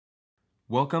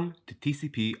Welcome to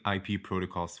TCP IP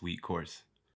Protocol Suite course.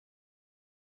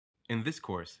 In this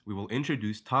course, we will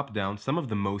introduce top-down some of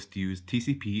the most used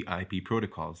TCP IP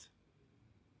protocols.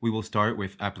 We will start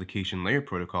with application layer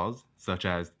protocols, such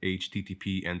as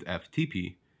HTTP and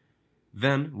FTP.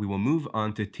 Then we will move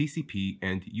on to TCP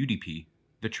and UDP,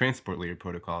 the transport layer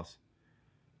protocols.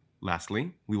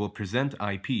 Lastly, we will present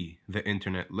IP, the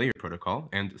Internet Layer Protocol,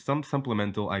 and some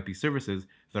supplemental IP services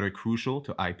that are crucial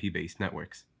to IP-based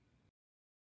networks.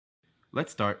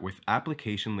 Let's start with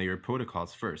application layer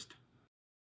protocols first.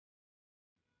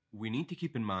 We need to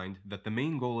keep in mind that the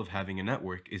main goal of having a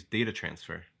network is data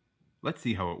transfer. Let's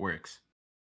see how it works.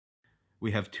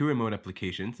 We have two remote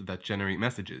applications that generate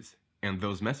messages, and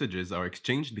those messages are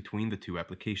exchanged between the two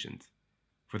applications.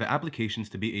 For the applications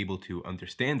to be able to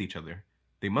understand each other,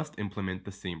 they must implement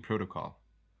the same protocol.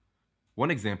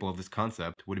 One example of this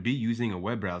concept would be using a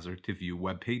web browser to view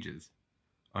web pages.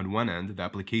 On one end, the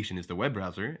application is the web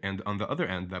browser, and on the other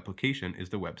end, the application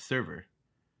is the web server.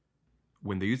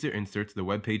 When the user inserts the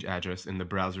web page address in the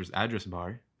browser's address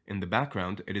bar, in the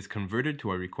background, it is converted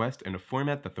to a request in a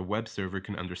format that the web server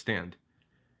can understand.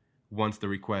 Once the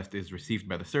request is received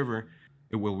by the server,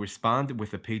 it will respond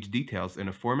with the page details in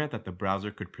a format that the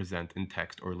browser could present in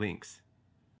text or links.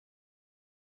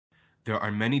 There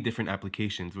are many different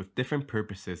applications with different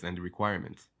purposes and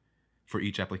requirements. For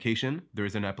each application, there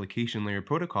is an application layer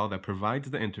protocol that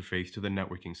provides the interface to the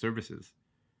networking services.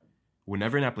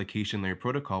 Whenever an application layer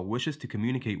protocol wishes to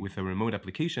communicate with a remote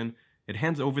application, it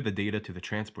hands over the data to the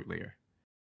transport layer.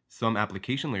 Some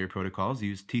application layer protocols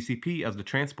use TCP as the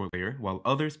transport layer, while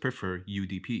others prefer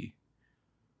UDP.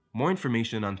 More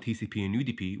information on TCP and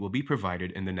UDP will be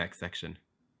provided in the next section.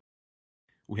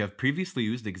 We have previously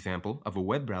used the example of a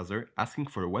web browser asking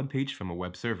for a web page from a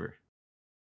web server.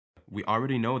 We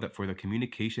already know that for the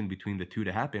communication between the two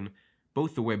to happen,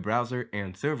 both the web browser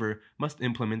and server must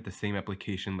implement the same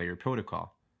application layer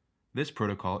protocol. This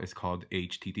protocol is called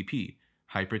HTTP,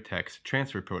 Hypertext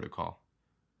Transfer Protocol.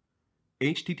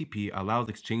 HTTP allows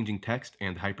exchanging text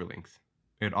and hyperlinks.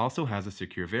 It also has a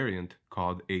secure variant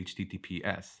called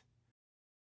HTTPS.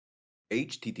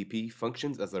 HTTP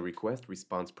functions as a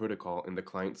request-response protocol in the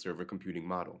client-server computing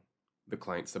model. The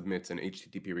client submits an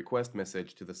HTTP request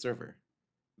message to the server.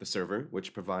 The server,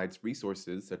 which provides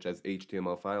resources such as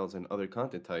HTML files and other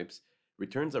content types,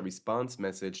 returns a response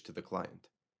message to the client.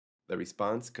 The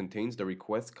response contains the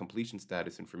request completion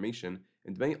status information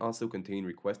and may also contain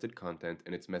requested content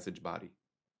in its message body.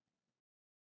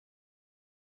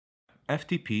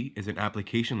 FTP is an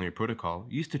application layer protocol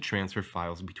used to transfer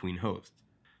files between hosts.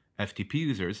 FTP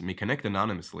users may connect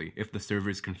anonymously if the server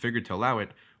is configured to allow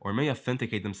it, or may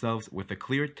authenticate themselves with a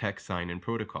clear text sign-in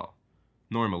protocol,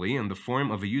 normally in the form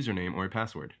of a username or a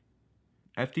password.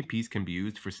 FTPs can be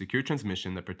used for secure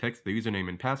transmission that protects the username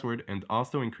and password and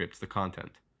also encrypts the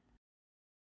content.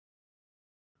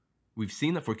 We've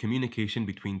seen that for communication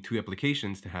between two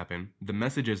applications to happen, the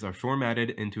messages are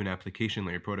formatted into an application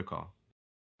layer protocol.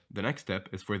 The next step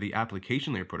is for the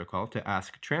application layer protocol to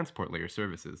ask transport layer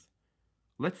services.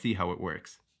 Let's see how it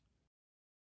works.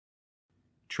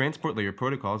 Transport layer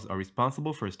protocols are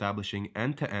responsible for establishing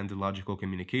end-to-end logical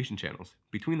communication channels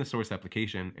between the source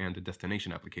application and the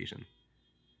destination application.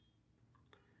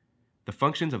 The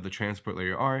functions of the transport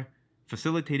layer are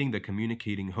facilitating the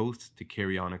communicating hosts to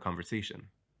carry on a conversation,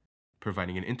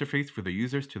 providing an interface for the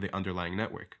users to the underlying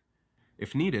network.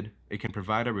 If needed, it can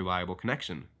provide a reliable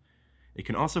connection. It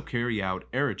can also carry out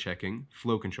error checking,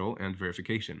 flow control, and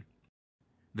verification.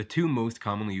 The two most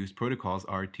commonly used protocols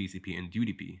are TCP and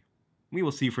UDP. We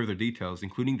will see further details,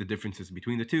 including the differences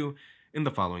between the two, in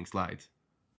the following slides.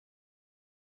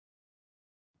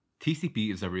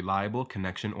 TCP is a reliable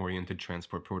connection-oriented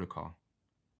transport protocol.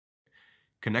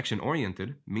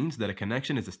 Connection-oriented means that a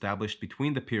connection is established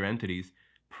between the peer entities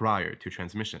prior to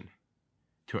transmission.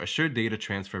 To assure data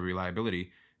transfer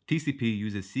reliability, TCP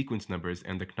uses sequence numbers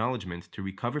and acknowledgements to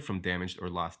recover from damaged or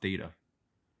lost data.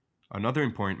 Another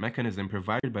important mechanism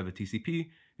provided by the TCP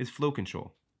is flow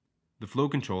control. The flow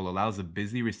control allows a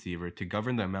busy receiver to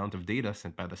govern the amount of data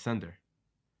sent by the sender.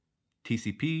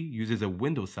 TCP uses a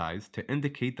window size to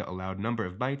indicate the allowed number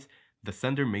of bytes the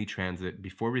sender may transit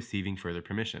before receiving further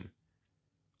permission.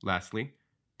 Lastly,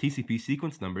 TCP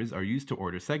sequence numbers are used to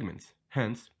order segments,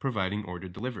 hence providing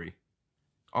ordered delivery.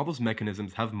 All those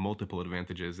mechanisms have multiple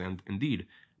advantages, and indeed,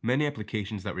 many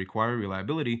applications that require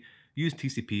reliability use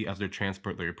TCP as their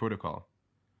transport layer protocol.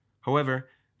 However,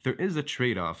 there is a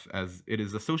trade-off, as it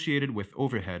is associated with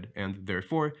overhead and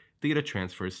therefore data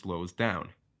transfer slows down.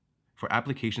 For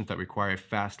applications that require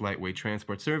fast, lightweight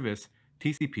transport service,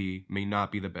 TCP may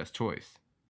not be the best choice.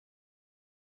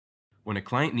 When a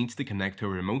client needs to connect to a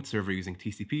remote server using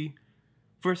TCP,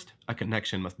 first, a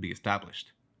connection must be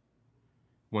established.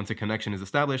 Once a connection is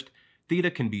established,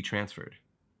 data can be transferred.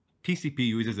 TCP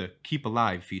uses a keep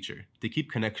alive feature to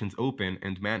keep connections open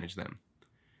and manage them.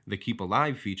 The keep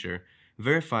alive feature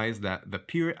verifies that the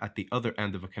peer at the other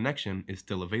end of a connection is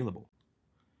still available.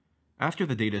 After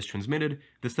the data is transmitted,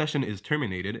 the session is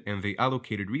terminated and the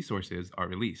allocated resources are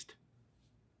released.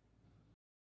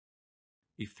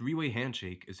 A three-way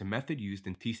handshake is a method used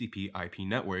in TCP IP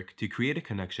network to create a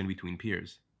connection between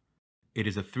peers. It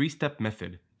is a three-step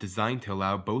method designed to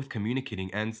allow both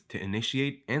communicating ends to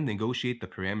initiate and negotiate the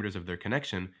parameters of their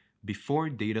connection before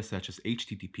data such as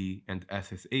HTTP and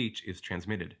SSH is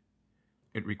transmitted.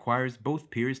 It requires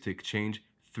both peers to exchange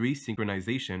 3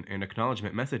 synchronization and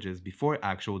acknowledgement messages before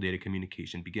actual data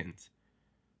communication begins.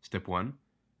 Step 1.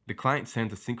 The client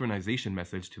sends a synchronization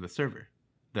message to the server.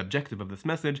 The objective of this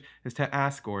message is to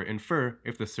ask or infer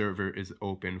if the server is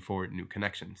open for new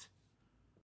connections.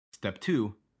 Step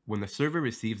 2. When the server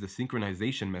receives the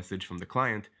synchronization message from the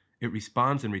client, it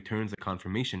responds and returns a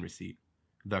confirmation receipt,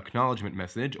 the acknowledgement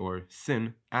message or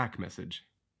SYN-ACK message.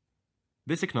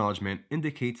 This acknowledgement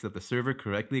indicates that the server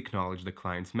correctly acknowledged the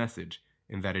client's message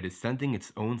and that it is sending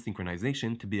its own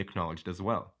synchronization to be acknowledged as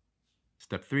well.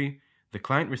 Step 3. The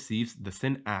client receives the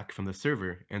SYN-ACK from the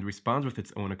server and responds with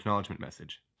its own acknowledgement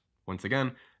message. Once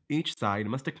again, each side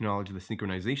must acknowledge the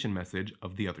synchronization message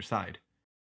of the other side.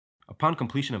 Upon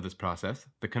completion of this process,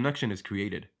 the connection is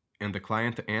created, and the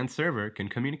client and server can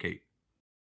communicate.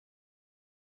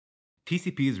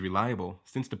 TCP is reliable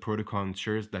since the protocol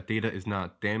ensures that data is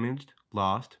not damaged,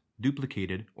 lost,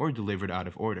 duplicated, or delivered out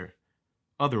of order.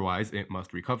 Otherwise, it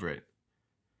must recover it.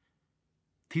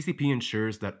 TCP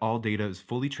ensures that all data is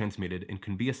fully transmitted and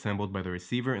can be assembled by the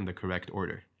receiver in the correct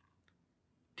order.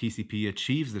 TCP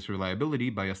achieves this reliability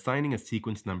by assigning a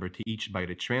sequence number to each byte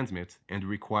it transmits and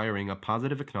requiring a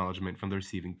positive acknowledgement from the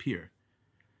receiving peer.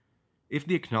 If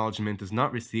the acknowledgement is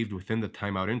not received within the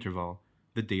timeout interval,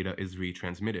 the data is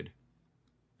retransmitted.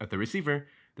 At the receiver,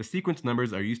 the sequence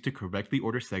numbers are used to correctly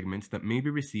order segments that may be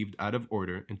received out of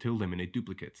order and to eliminate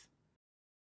duplicates.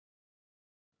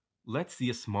 Let's see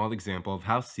a small example of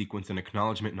how sequence and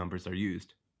acknowledgement numbers are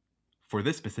used. For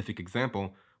this specific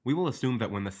example, we will assume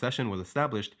that when the session was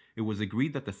established, it was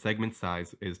agreed that the segment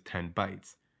size is 10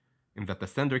 bytes, and that the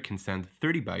sender can send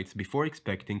 30 bytes before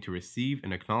expecting to receive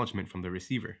an acknowledgement from the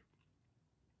receiver.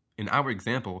 In our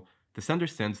example, the sender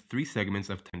sends 3 segments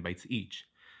of 10 bytes each.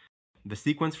 The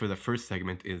sequence for the first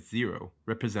segment is 0,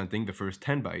 representing the first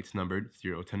 10 bytes numbered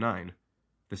 0 to 9.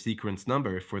 The sequence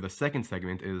number for the second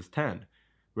segment is 10,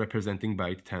 representing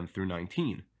bytes 10 through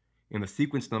 19, and the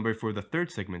sequence number for the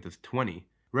third segment is 20,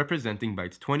 representing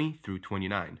bytes 20 through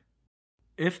 29.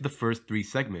 If the first 3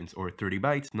 segments, or 30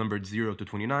 bytes, numbered 0 to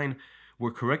 29,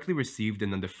 were correctly received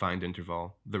in a defined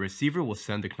interval, the receiver will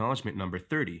send acknowledgement number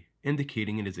 30,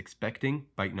 indicating it is expecting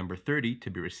byte number 30 to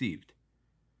be received.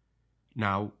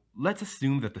 Now, let's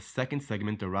assume that the second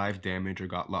segment arrived damaged or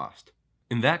got lost.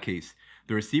 In that case,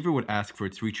 the receiver would ask for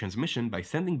its retransmission by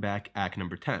sending back ACK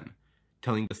number 10,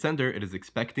 telling the sender it is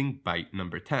expecting byte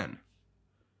number 10.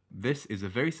 This is a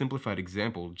very simplified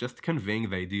example just conveying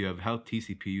the idea of how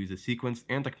TCP uses sequence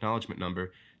and acknowledgement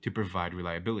number to provide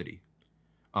reliability.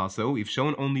 Also, we've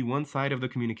shown only one side of the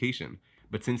communication,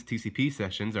 but since TCP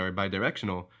sessions are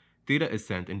bidirectional, data is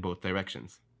sent in both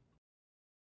directions.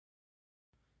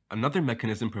 Another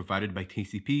mechanism provided by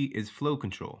TCP is flow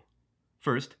control.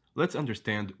 First, let's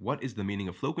understand what is the meaning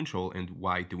of flow control and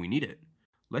why do we need it.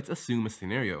 Let's assume a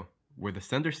scenario where the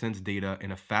sender sends data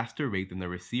in a faster rate than the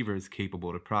receiver is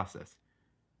capable to process.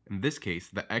 In this case,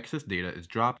 the excess data is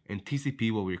dropped and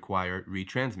TCP will require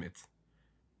retransmits.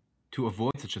 To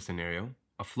avoid such a scenario,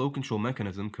 a flow control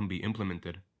mechanism can be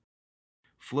implemented.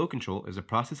 Flow control is a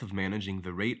process of managing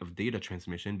the rate of data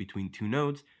transmission between 2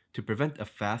 nodes to prevent a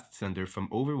fast sender from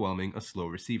overwhelming a slow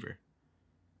receiver.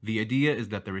 The idea is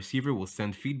that the receiver will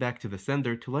send feedback to the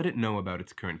sender to let it know about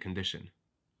its current condition.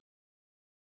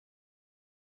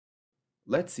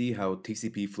 Let's see how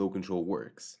TCP flow control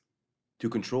works. To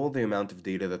control the amount of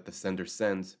data that the sender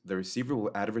sends, the receiver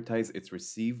will advertise its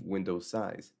receive window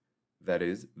size, that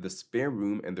is, the spare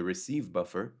room in the receive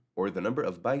buffer, or the number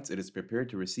of bytes it is prepared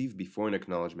to receive before an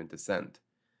acknowledgement is sent.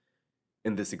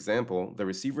 In this example, the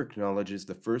receiver acknowledges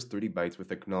the first 30 bytes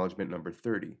with acknowledgement number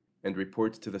 30, and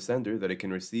reports to the sender that it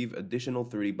can receive additional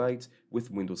 30 bytes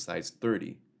with window size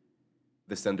 30.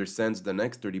 The sender sends the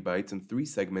next 30 bytes in 3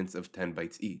 segments of 10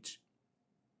 bytes each.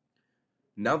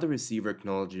 Now the receiver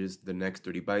acknowledges the next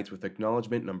 30 bytes with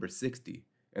acknowledgement number 60,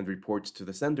 and reports to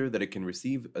the sender that it can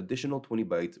receive additional 20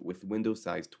 bytes with window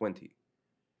size 20.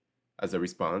 As a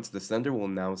response, the sender will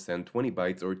now send 20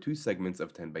 bytes or 2 segments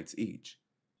of 10 bytes each.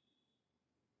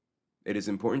 It is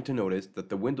important to notice that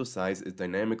the window size is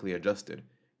dynamically adjusted,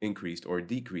 increased or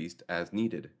decreased as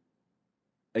needed.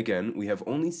 Again, we have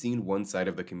only seen one side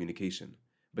of the communication,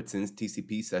 but since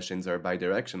TCP sessions are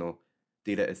bidirectional,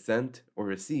 data is sent or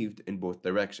received in both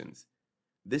directions.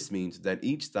 This means that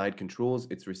each side controls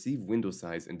its receive window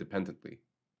size independently.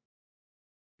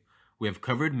 We have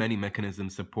covered many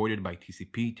mechanisms supported by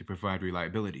TCP to provide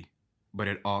reliability, but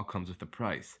it all comes with a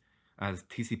price, as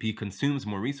TCP consumes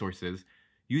more resources,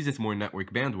 uses more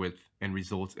network bandwidth, and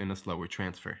results in a slower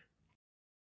transfer.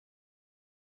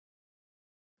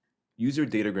 User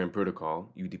Datagram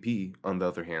Protocol, UDP, on the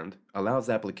other hand, allows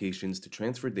applications to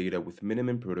transfer data with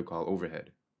minimum protocol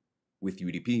overhead. With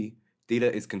UDP,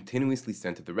 data is continuously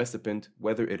sent to the recipient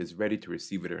whether it is ready to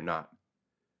receive it or not.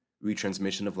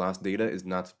 Retransmission of lost data is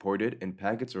not supported and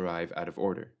packets arrive out of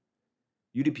order.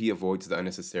 UDP avoids the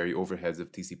unnecessary overheads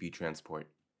of TCP transport.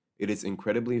 It is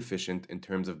incredibly efficient in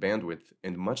terms of bandwidth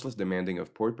and much less demanding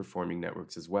of port-performing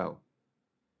networks as well.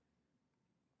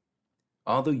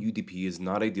 Although UDP is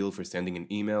not ideal for sending an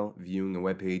email, viewing a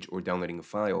web page, or downloading a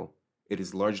file, it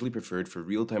is largely preferred for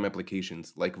real-time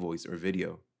applications like voice or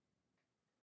video.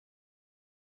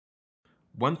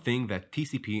 One thing that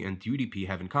TCP and UDP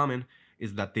have in common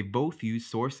is that they both use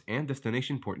source and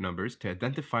destination port numbers to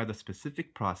identify the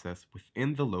specific process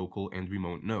within the local and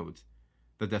remote nodes.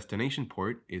 The destination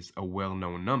port is a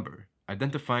well-known number,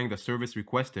 identifying the service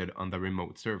requested on the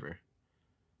remote server.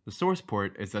 The source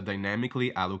port is a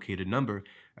dynamically allocated number,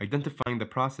 identifying the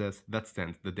process that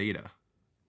sends the data.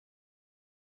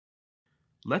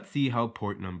 Let's see how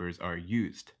port numbers are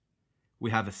used. We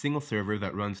have a single server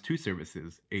that runs 2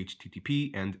 services,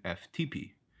 HTTP and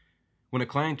FTP. When a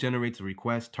client generates a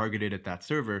request targeted at that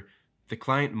server, the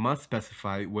client must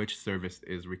specify which service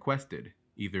is requested,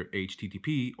 either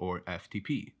HTTP or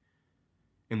FTP.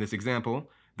 In this example,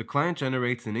 the client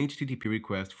generates an HTTP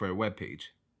request for a web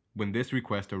page. When this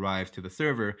request arrives to the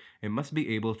server, it must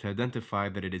be able to identify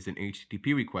that it is an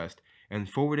HTTP request and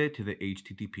forward it to the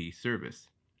HTTP service.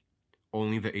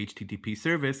 Only the HTTP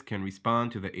service can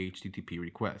respond to the HTTP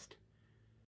request.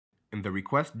 In the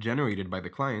request generated by the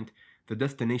client, the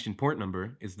destination port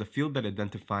number is the field that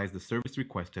identifies the service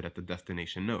requested at the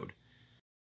destination node.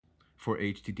 For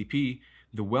HTTP,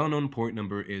 the well-known port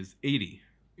number is 80.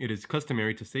 It is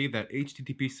customary to say that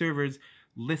HTTP servers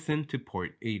listen to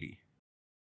port 80.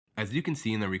 As you can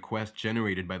see in the request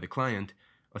generated by the client,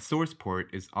 a source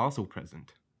port is also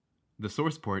present. The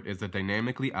source port is a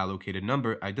dynamically allocated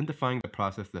number identifying the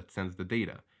process that sends the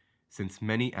data, since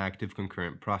many active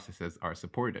concurrent processes are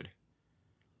supported.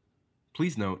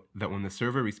 Please note that when the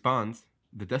server responds,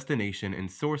 the destination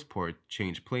and source port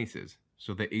change places,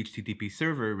 so the HTTP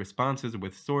server responds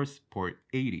with source port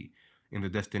 80 in the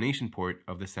destination port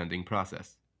of the sending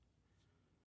process.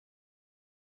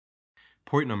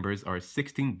 Port numbers are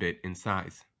 16-bit in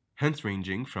size, hence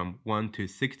ranging from 1 to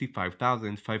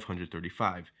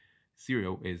 65,535.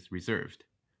 0 is reserved.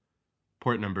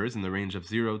 Port numbers in the range of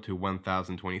 0 to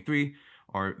 1023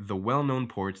 are the well-known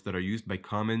ports that are used by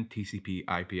common TCP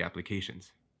IP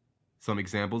applications. Some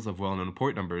examples of well-known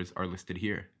port numbers are listed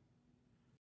here.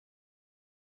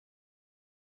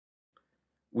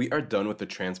 We are done with the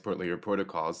transport layer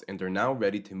protocols and are now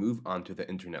ready to move on to the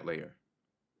internet layer.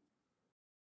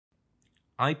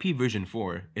 IP version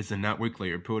 4 is a network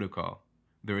layer protocol.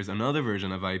 There is another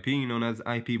version of IP known as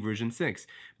IP version 6,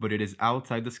 but it is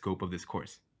outside the scope of this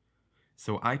course.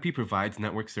 So IP provides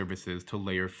network services to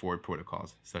layer 4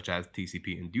 protocols, such as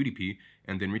TCP and UDP,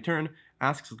 and in return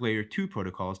asks layer 2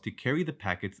 protocols to carry the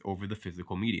packets over the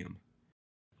physical medium.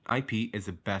 IP is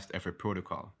a best effort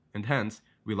protocol, and hence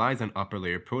relies on upper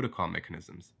layer protocol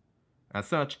mechanisms. As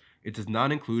such, it does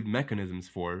not include mechanisms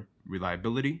for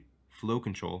reliability, flow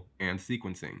control, and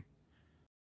sequencing.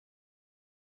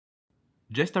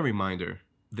 Just a reminder,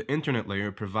 the internet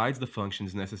layer provides the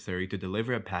functions necessary to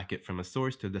deliver a packet from a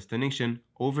source to a destination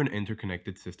over an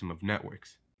interconnected system of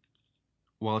networks.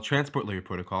 While transport layer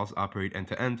protocols operate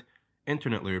end-to-end,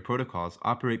 internet layer protocols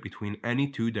operate between any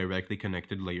 2 directly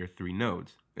connected layer 3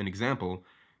 nodes. An example,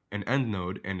 an end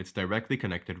node and its directly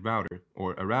connected router,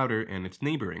 or a router and its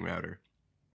neighboring router.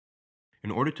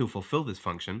 In order to fulfill this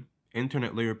function,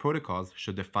 internet layer protocols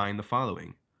should define the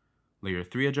following: layer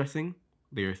 3 addressing,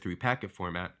 layer 3 packet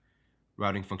format,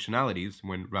 routing functionalities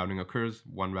when routing occurs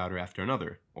one router after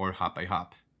another, or hop by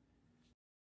hop.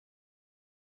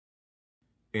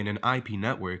 In an IP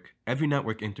network, every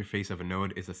network interface of a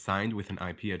node is assigned with an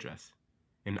IP address.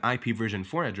 An IP version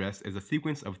 4 address is a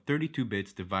sequence of 32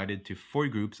 bits divided to 4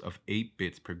 groups of 8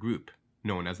 bits per group,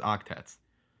 known as octets.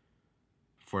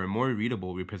 For a more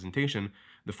readable representation,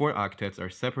 the 4 octets are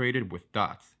separated with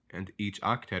dots, and each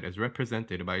octet is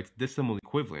represented by its decimal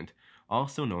equivalent,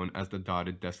 also known as the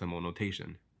dotted decimal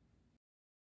notation.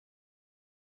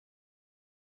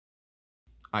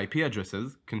 IP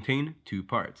addresses contain 2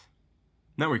 parts.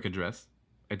 Network address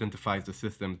identifies the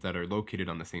systems that are located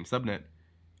on the same subnet,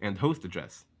 and host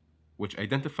address, which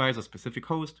identifies a specific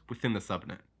host within the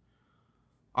subnet.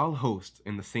 All hosts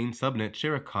in the same subnet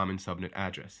share a common subnet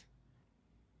address.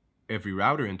 Every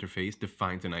router interface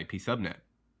defines an IP subnet.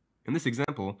 In this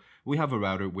example, we have a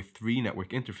router with 3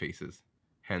 network interfaces,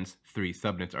 hence 3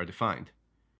 subnets are defined.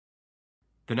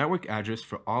 The network address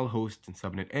for all hosts in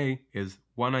subnet A is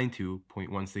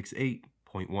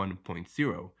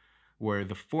 192.168.1.0, where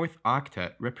the 4th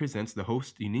octet represents the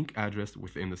host's unique address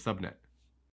within the subnet.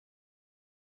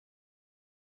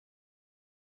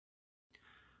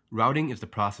 Routing is the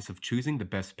process of choosing the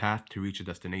best path to reach a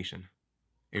destination.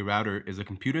 A router is a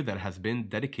computer that has been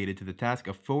dedicated to the task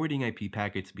of forwarding IP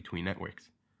packets between networks.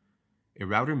 A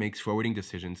router makes forwarding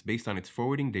decisions based on its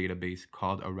forwarding database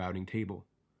called a routing table.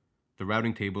 The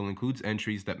routing table includes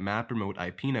entries that map remote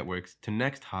IP networks to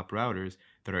next hop routers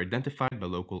that are identified by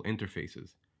local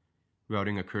interfaces.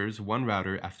 Routing occurs one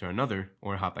router after another,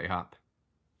 or hop by hop.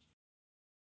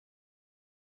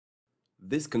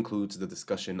 This concludes the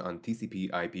discussion on TCP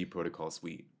IP protocol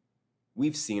suite.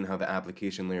 We've seen how the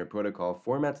application layer protocol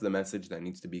formats the message that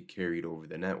needs to be carried over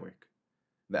the network.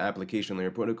 The application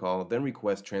layer protocol then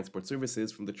requests transport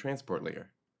services from the transport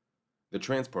layer. The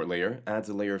transport layer adds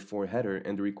a layer 4 header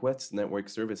and requests network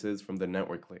services from the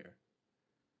network layer.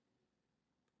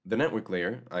 The network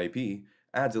layer, IP,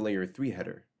 adds a layer 3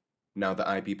 header. Now the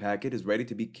IP packet is ready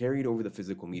to be carried over the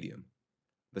physical medium.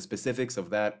 The specifics of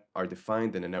that are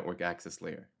defined in the network access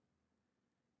layer.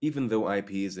 Even though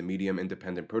IP is a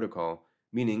medium-independent protocol,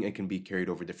 meaning it can be carried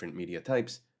over different media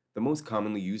types, the most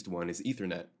commonly used one is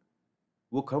Ethernet.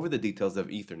 We'll cover the details of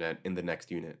Ethernet in the next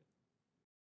unit.